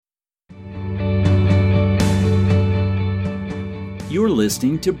You're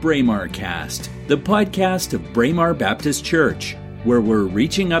listening to Braemar Cast, the podcast of Braemar Baptist Church, where we're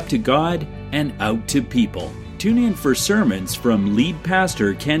reaching up to God and out to people. Tune in for sermons from lead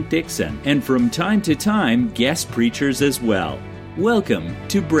pastor Kent Dixon, and from time to time, guest preachers as well. Welcome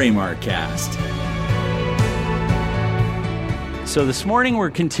to Braemar Cast. So this morning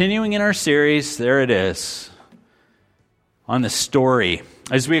we're continuing in our series, there it is, on the story.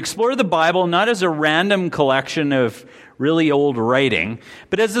 As we explore the Bible not as a random collection of really old writing,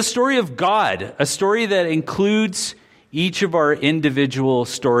 but as the story of God, a story that includes each of our individual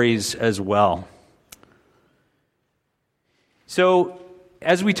stories as well. So,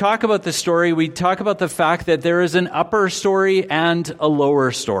 as we talk about the story, we talk about the fact that there is an upper story and a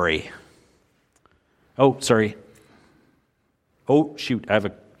lower story. Oh, sorry. Oh, shoot,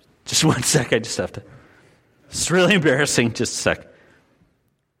 just one sec, I just have to. It's really embarrassing, just a sec.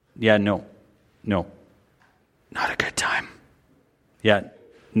 Yeah, no. Not a good time. Yeah,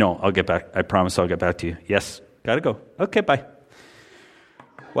 no, I'll get back. I promise I'll get back to you. Yes, gotta go. Okay, bye.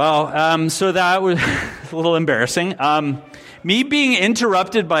 Well, so that was a little embarrassing. Me being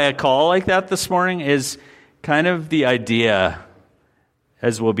interrupted by a call like that this morning is kind of the idea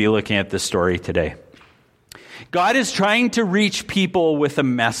as we'll be looking at this story today. God is trying to reach people with a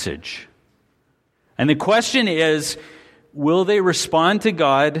message. And the question is, will they respond to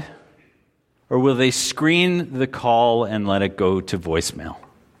God, or will they screen the call and let it go to voicemail?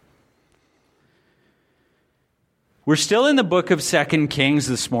 We're still in the book of 2 Kings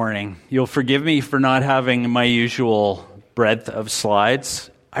this morning. You'll forgive me for not having my usual breadth of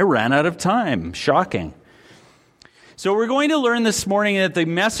slides. I ran out of time. Shocking. So we're going to learn this morning that the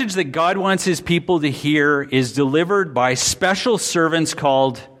message that God wants his people to hear is delivered by special servants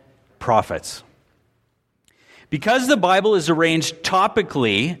called prophets. Because the Bible is arranged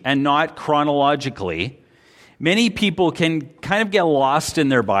topically and not chronologically, many people can kind of get lost in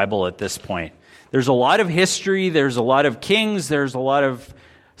their Bible at this point. There's a lot of history, there's a lot of kings, there's a lot of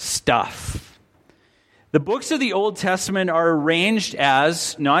stuff. The books of the Old Testament are arranged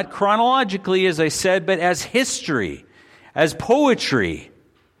as, not chronologically as I said, but as history, as poetry,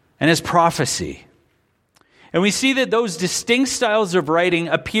 and as prophecy. And we see that those distinct styles of writing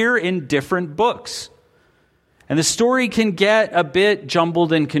appear in different books. And the story can get a bit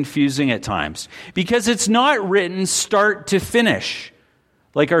jumbled and confusing at times because it's not written start to finish,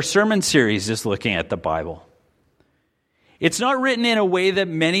 like our sermon series is looking at the Bible. It's not written in a way that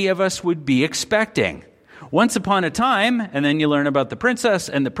many of us would be expecting. Once upon a time, and then you learn about the princess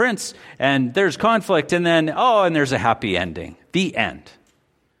and the prince, and there's conflict, and then, and there's a happy ending. The end.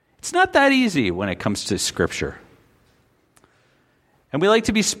 It's not that easy when it comes to Scripture. And we like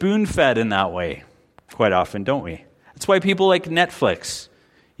to be spoon-fed in that way. Quite often, don't we? That's why people like Netflix.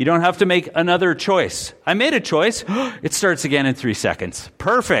 You don't have to make another choice. I made a choice. It starts again in 3 seconds.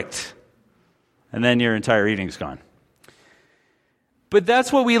 Perfect. And then your entire evening's gone. But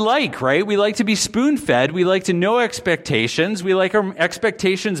that's what we like, right? We like to be spoon-fed. We like to know expectations. We like our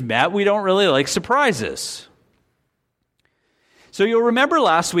expectations met. We don't really like surprises. So you'll remember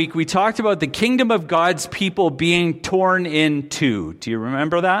last week we talked about the kingdom of God's people being torn in two. Do you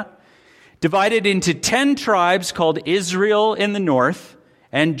remember that? Divided into 10 tribes called Israel in the north,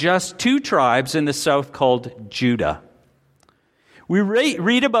 and just 2 tribes in the south called Judah. We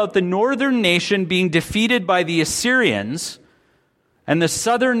read about the northern nation being defeated by the Assyrians, and the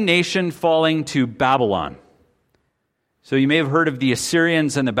southern nation falling to Babylon. So you may have heard of the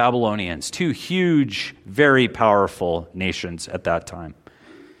Assyrians and the Babylonians, 2 huge, very powerful nations at that time.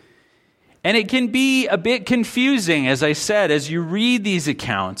 And it can be a bit confusing, as I said, as you read these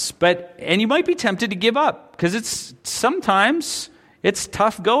accounts, and you might be tempted to give up, because sometimes it's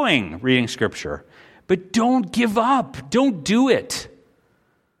tough going reading Scripture. But don't give up. Don't do it.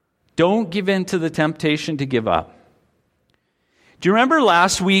 Don't give in to the temptation to give up. Do you remember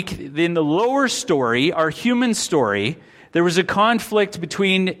last week in the lower story, our human story, there was a conflict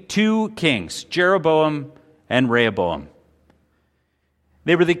between 2 kings, Jeroboam and Rehoboam.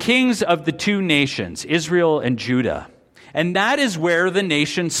 They were the kings of the 2 nations, Israel and Judah. And that is where the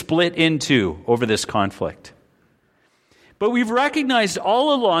nation split into over this conflict. But we've recognized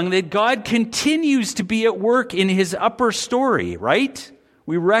all along that God continues to be at work in his upper story, right?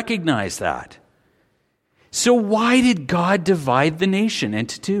 We recognize that. So why did God divide the nation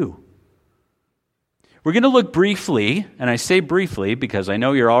into 2? We're going to look briefly, and I say briefly because I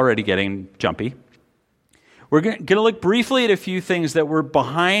know you're already getting jumpy. We're going to look briefly at a few things that were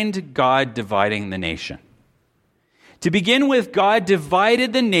behind God dividing the nation. To begin with, God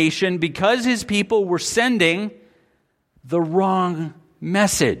divided the nation because his people were sending the wrong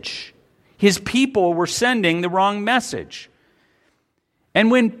message. His people were sending the wrong message. And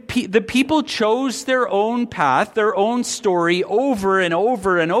when the people chose their own path, their own story over and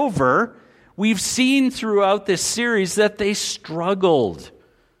over and over, we've seen throughout this series that they struggled.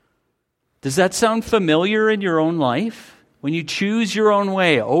 Does that sound familiar in your own life? When you choose your own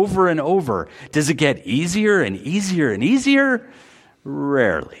way over and over, does it get easier and easier and easier?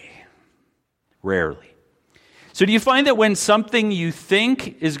 Rarely. Rarely. So do you find that when something you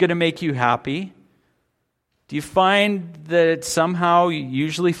think is going to make you happy, do you find that it somehow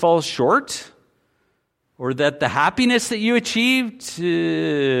usually falls short? Or that the happiness that you achieved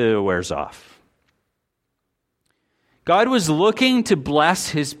wears off? God was looking to bless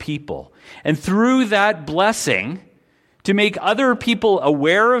his people. And through that blessing, to make other people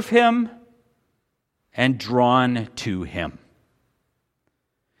aware of him and drawn to him.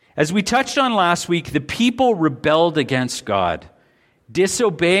 As we touched on last week, the people rebelled against God,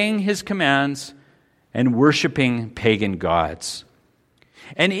 disobeying his commands and worshiping pagan gods.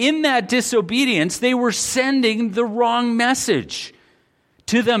 And in that disobedience, they were sending the wrong message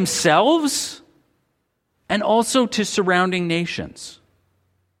to themselves and also to surrounding nations.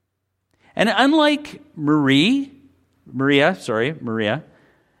 And unlike Maria,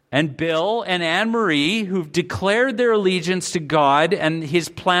 and Bill and Anne-Marie, who've declared their allegiance to God and his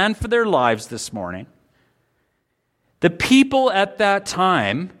plan for their lives this morning, the people at that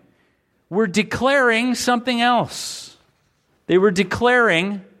time were declaring something else. They were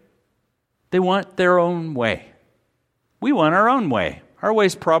declaring they want their own way. We want our own way. Our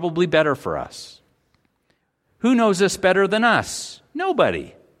way's probably better for us. Who knows us better than us?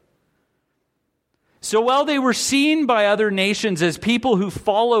 Nobody. So while they were seen by other nations as people who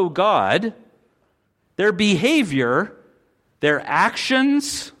follow God, their behavior, their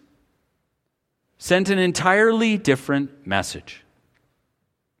actions, sent an entirely different message.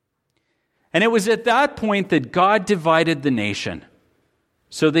 And it was at that point that God divided the nation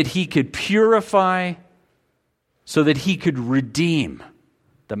so that he could purify, so that he could redeem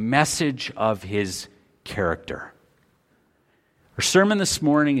the message of his character. Our sermon this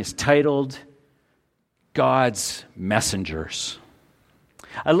morning is titled, God's Messengers.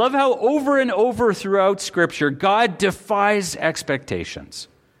 I love how over and over throughout Scripture, God defies expectations.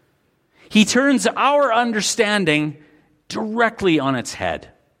 He turns our understanding directly on its head.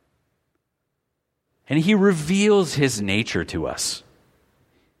 And he reveals his nature to us.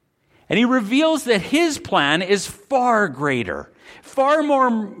 And he reveals that his plan is far greater, far more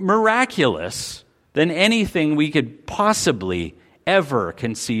miraculous than anything we could possibly ever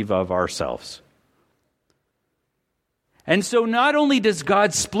conceive of ourselves. And so not only does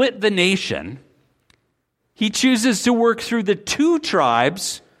God split the nation, he chooses to work through the 2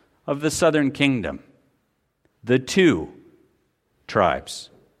 tribes of the southern kingdom. The 2 tribes.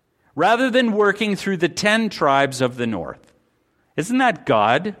 Rather than working through the 10 tribes of the north. Isn't that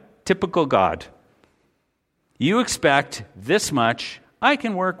God? Typical God. You expect this much, I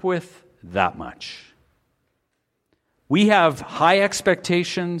can work with that much. We have high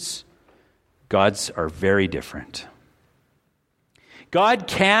expectations. God's are very different. God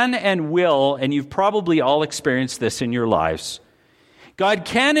can and will, and you've probably all experienced this in your lives, God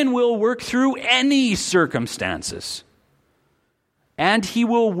can and will work through any circumstances. And he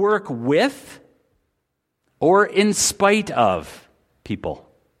will work with or in spite of people.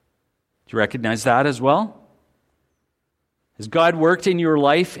 Do you recognize that as well? Has God worked in your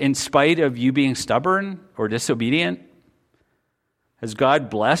life in spite of you being stubborn or disobedient? Has God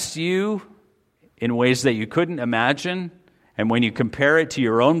blessed you in ways that you couldn't imagine? And when you compare it to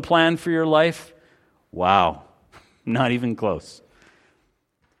your own plan for your life, wow, not even close.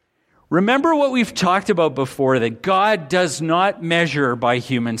 Remember what we've talked about before, that God does not measure by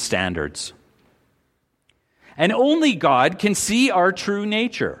human standards. And only God can see our true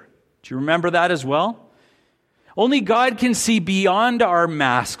nature. Do you remember that as well? Only God can see beyond our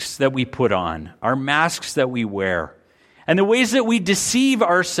masks that we put on, our masks that we wear, and the ways that we deceive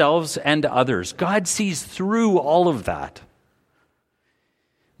ourselves and others. God sees through all of that.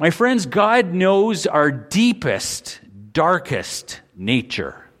 My friends, God knows our deepest, darkest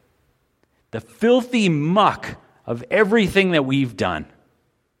nature. The filthy muck of everything that we've done.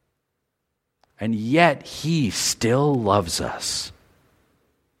 And yet he still loves us.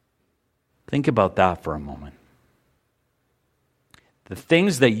 Think about that for a moment. The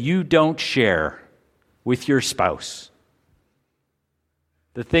things that you don't share with your spouse.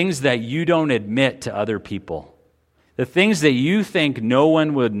 The things that you don't admit to other people. The things that you think no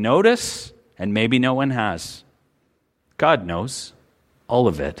one would notice, and maybe no one has. God knows all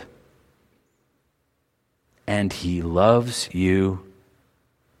of it. And he loves you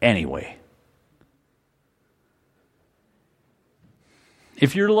anyway.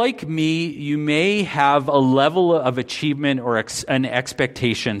 If you're like me, you may have a level of achievement or an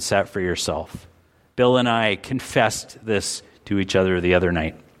expectation set for yourself. Bill and I confessed this to each other the other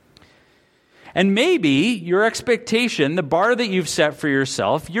night. And maybe your expectation, the bar that you've set for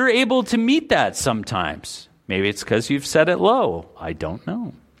yourself, you're able to meet that sometimes. Maybe it's because you've set it low. I don't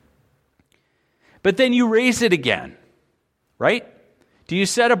know. But then you raise it again, right? Do you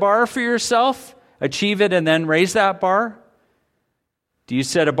set a bar for yourself, achieve it, and then raise that bar? Do you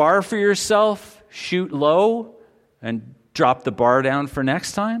set a bar for yourself, shoot low, and drop the bar down for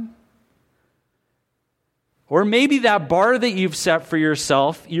next time? Or maybe that bar that you've set for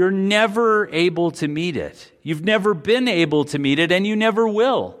yourself, you're never able to meet it. You've never been able to meet it, and you never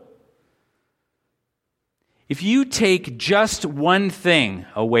will. If you take just one thing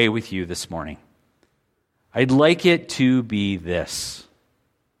away with you this morning, I'd like it to be this.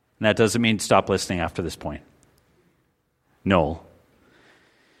 And that doesn't mean stop listening after this point. No.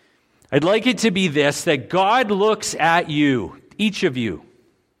 I'd like it to be this, that God looks at you, each of you.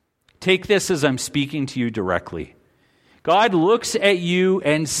 Take this as I'm speaking to you directly. God looks at you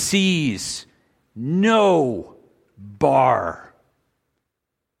and sees no bar.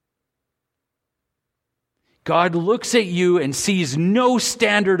 God looks at you and sees no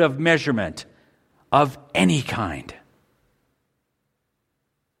standard of measurement of any kind,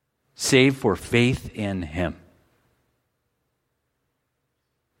 save for faith in Him.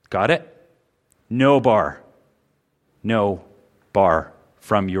 Got it? No bar. No bar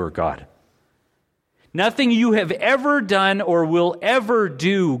from your God. Nothing you have ever done or will ever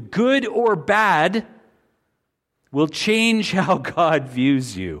do, good or bad, will change how God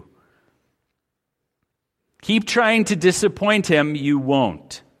views you. Keep trying to disappoint Him, you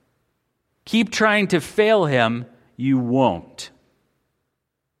won't. Keep trying to fail Him, you won't.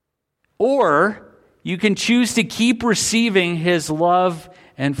 Or you can choose to keep receiving His love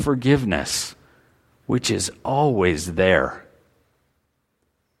and forgiveness, which is always there.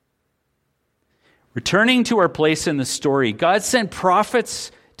 Returning to our place in the story, God sent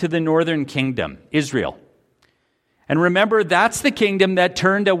prophets to the northern kingdom, Israel. And remember, that's the kingdom that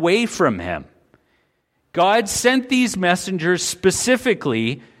turned away from Him. God sent these messengers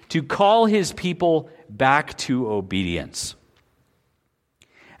specifically to call His people back to obedience.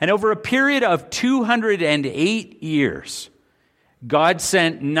 And over a period of 208 years, God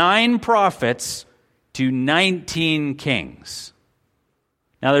sent 9 prophets to 19 kings.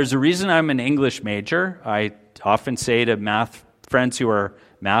 Now, there's a reason I'm an English major. I often say to math friends who are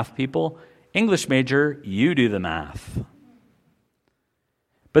math people, English major, you do the math.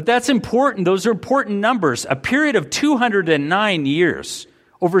 But that's important. Those are important numbers. A period of 209 years,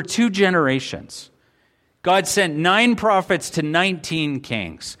 over 2 generations. God sent 9 prophets to 19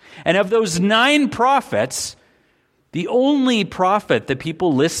 kings. And of those 9 prophets, the only prophet that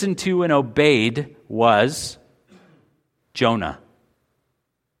people listened to and obeyed was Jonah.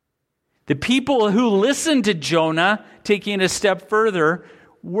 The people who listened to Jonah, taking it a step further,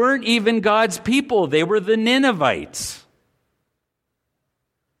 weren't even God's people. They were the Ninevites.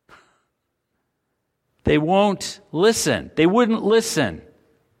 They won't listen. They wouldn't listen.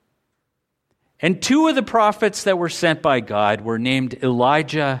 And 2 of the prophets that were sent by God were named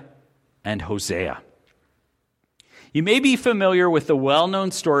Elijah and Hosea. You may be familiar with the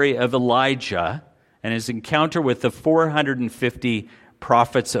well-known story of Elijah and his encounter with the 450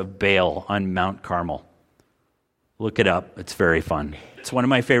 prophets of Baal on Mount Carmel. Look it up. It's very fun. It's one of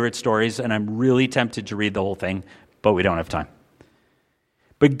my favorite stories, and I'm really tempted to read the whole thing, but we don't have time.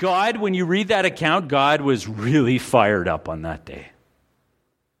 But God, when you read that account, God was really fired up on that day.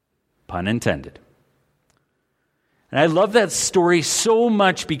 Pun intended. And I love that story so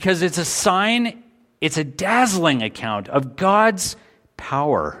much because it's a sign, it's a dazzling account of God's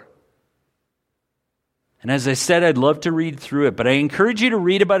power. And as I said, I'd love to read through it, but I encourage you to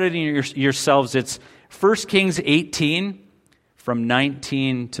read about it yourselves. It's 1 Kings 18 from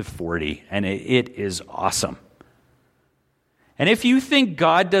 19 to 40, and it is awesome. And if you think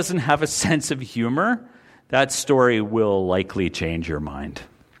God doesn't have a sense of humor, that story will likely change your mind.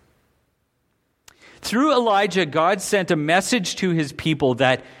 Through Elijah, God sent a message to His people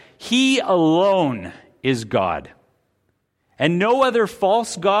that He alone is God, and no other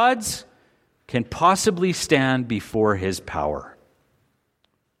false gods can possibly stand before His power.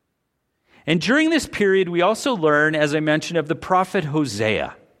 And during this period, we also learn, as I mentioned, of the prophet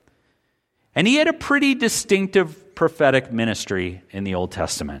Hosea. And he had a pretty distinctive prophetic ministry in the Old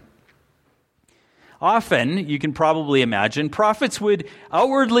Testament. Often, you can probably imagine, prophets would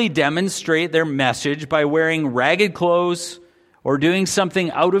outwardly demonstrate their message by wearing ragged clothes or doing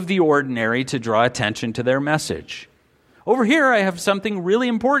something out of the ordinary to draw attention to their message. Over here, I have something really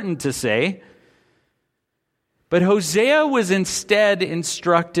important to say. But Hosea was instead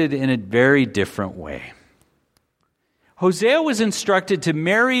instructed in a very different way. Hosea was instructed to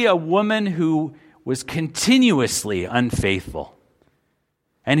marry a woman who was continuously unfaithful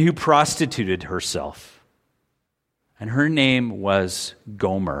and who prostituted herself. And her name was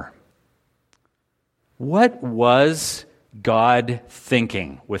Gomer. What was God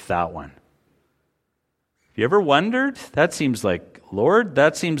thinking with that one? Have you ever wondered? That seems like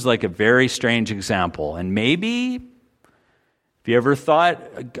a very strange example. And maybe, have you ever thought,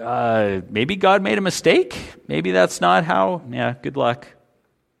 maybe God made a mistake? Maybe that's not how? Yeah, good luck.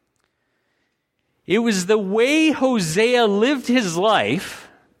 It was the way Hosea lived his life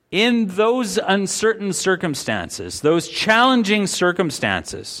in those uncertain circumstances, those challenging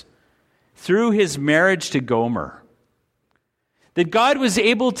circumstances, through his marriage to Gomer, that God was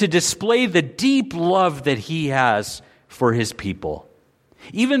able to display the deep love that he has for his people,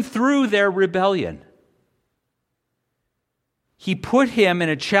 even through their rebellion. He put him in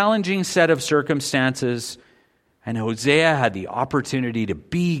a challenging set of circumstances, and Hosea had the opportunity to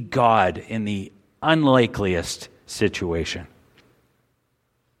be God in the unlikeliest situation.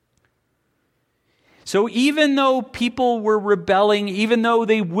 So even though people were rebelling, even though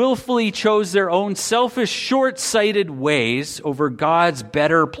they willfully chose their own selfish, short-sighted ways over God's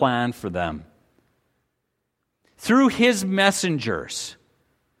better plan for them, through his messengers,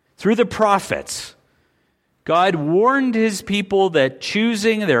 through the prophets, God warned his people that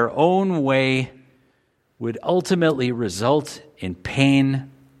choosing their own way would ultimately result in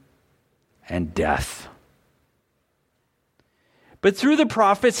pain and death. But through the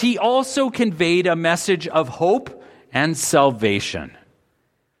prophets, he also conveyed a message of hope and salvation.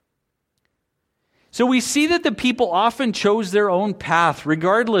 So we see that the people often chose their own path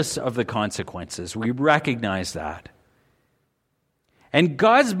regardless of the consequences. We recognize that. And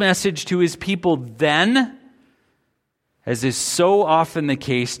God's message to his people then, as is so often the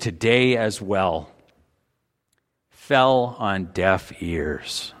case today as well, fell on deaf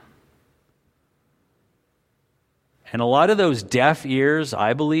ears. And a lot of those deaf ears,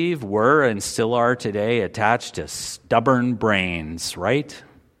 I believe, were and still are today attached to stubborn brains, right?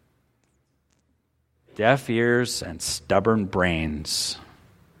 Deaf ears and stubborn brains.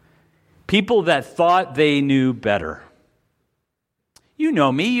 People that thought they knew better. You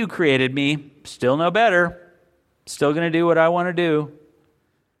know me, you created me, still know better. Still going to do what I want to do.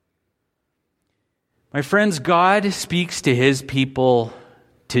 My friends, God speaks to his people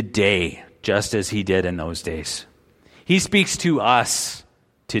today, just as he did in those days. He speaks to us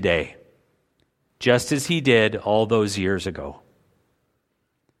today, just as he did all those years ago.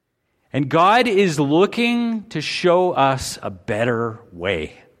 And God is looking to show us a better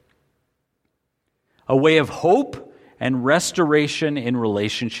way. A way of hope and restoration in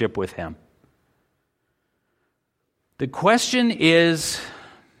relationship with him. The question is,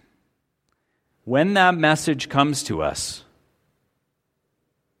 when that message comes to us,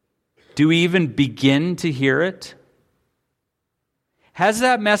 do we even begin to hear it? Has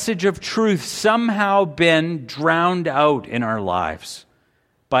that message of truth somehow been drowned out in our lives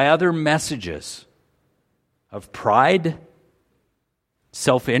by other messages of pride,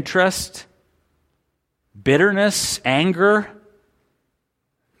 self-interest, bitterness, anger,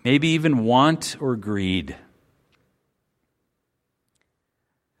 maybe even want or greed?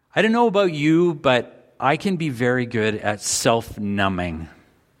 I don't know about you, but I can be very good at self-numbing,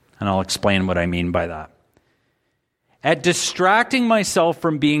 and I'll explain what I mean by that. At distracting myself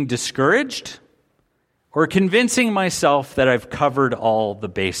from being discouraged or convincing myself that I've covered all the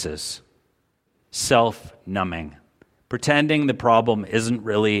bases. Self-numbing. Pretending the problem isn't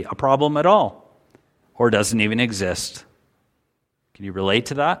really a problem at all or doesn't even exist. Can you relate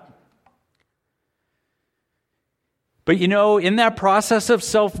to that? But in that process of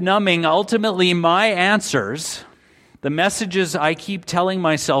self-numbing, ultimately my answers, the messages I keep telling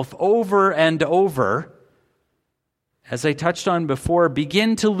myself over and over, as I touched on before,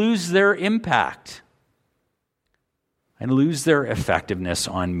 begin to lose their impact and lose their effectiveness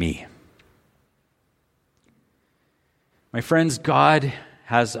on me. My friends, God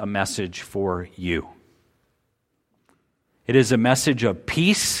has a message for you. It is a message of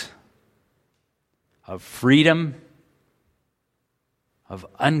peace, of freedom, of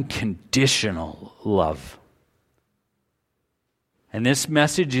unconditional love. And this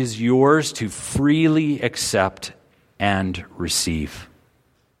message is yours to freely accept and receive.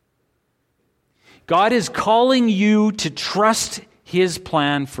 God is calling you to trust his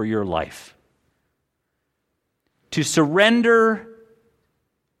plan for your life, to surrender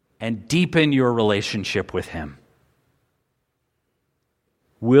and deepen your relationship with him.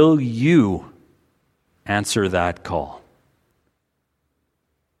 Will you answer that call?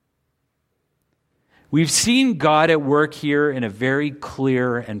 We've seen God at work here in a very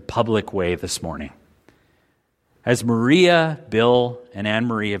clear and public way this morning. As Maria, Bill, and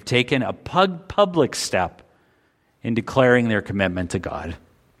Anne-Marie have taken a public step in declaring their commitment to God.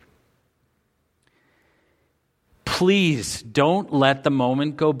 Please don't let the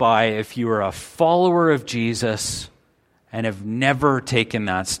moment go by if you are a follower of Jesus and have never taken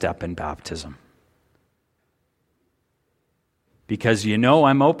that step in baptism. Because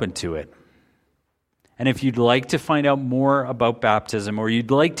I'm open to it. And if you'd like to find out more about baptism or you'd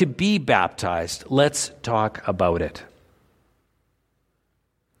like to be baptized, let's talk about it.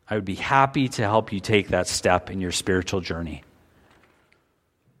 I would be happy to help you take that step in your spiritual journey.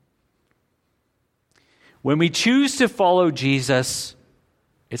 When we choose to follow Jesus,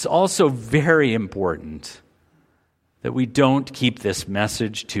 it's also very important that we don't keep this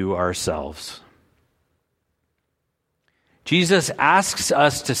message to ourselves. Jesus asks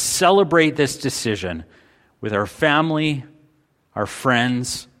us to celebrate this decision with our family, our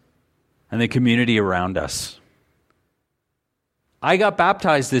friends, and the community around us. I got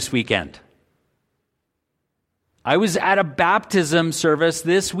baptized this weekend. I was at a baptism service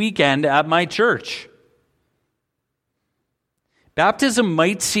this weekend at my church. Baptism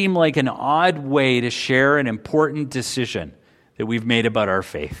might seem like an odd way to share an important decision that we've made about our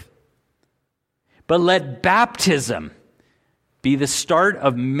faith. But let baptism be the start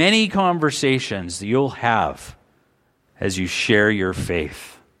of many conversations that you'll have as you share your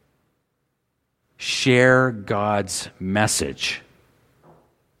faith. Share God's message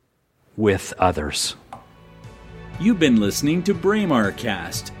with others. You've been listening to Braemar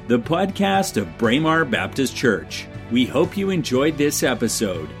Cast, the podcast of Braemar Baptist Church. We hope you enjoyed this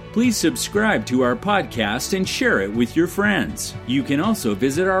episode. Please subscribe to our podcast and share it with your friends. You can also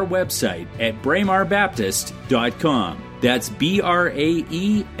visit our website at braemarbaptist.com. That's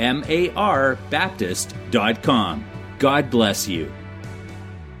BRAEMAR Baptist.com. God bless you.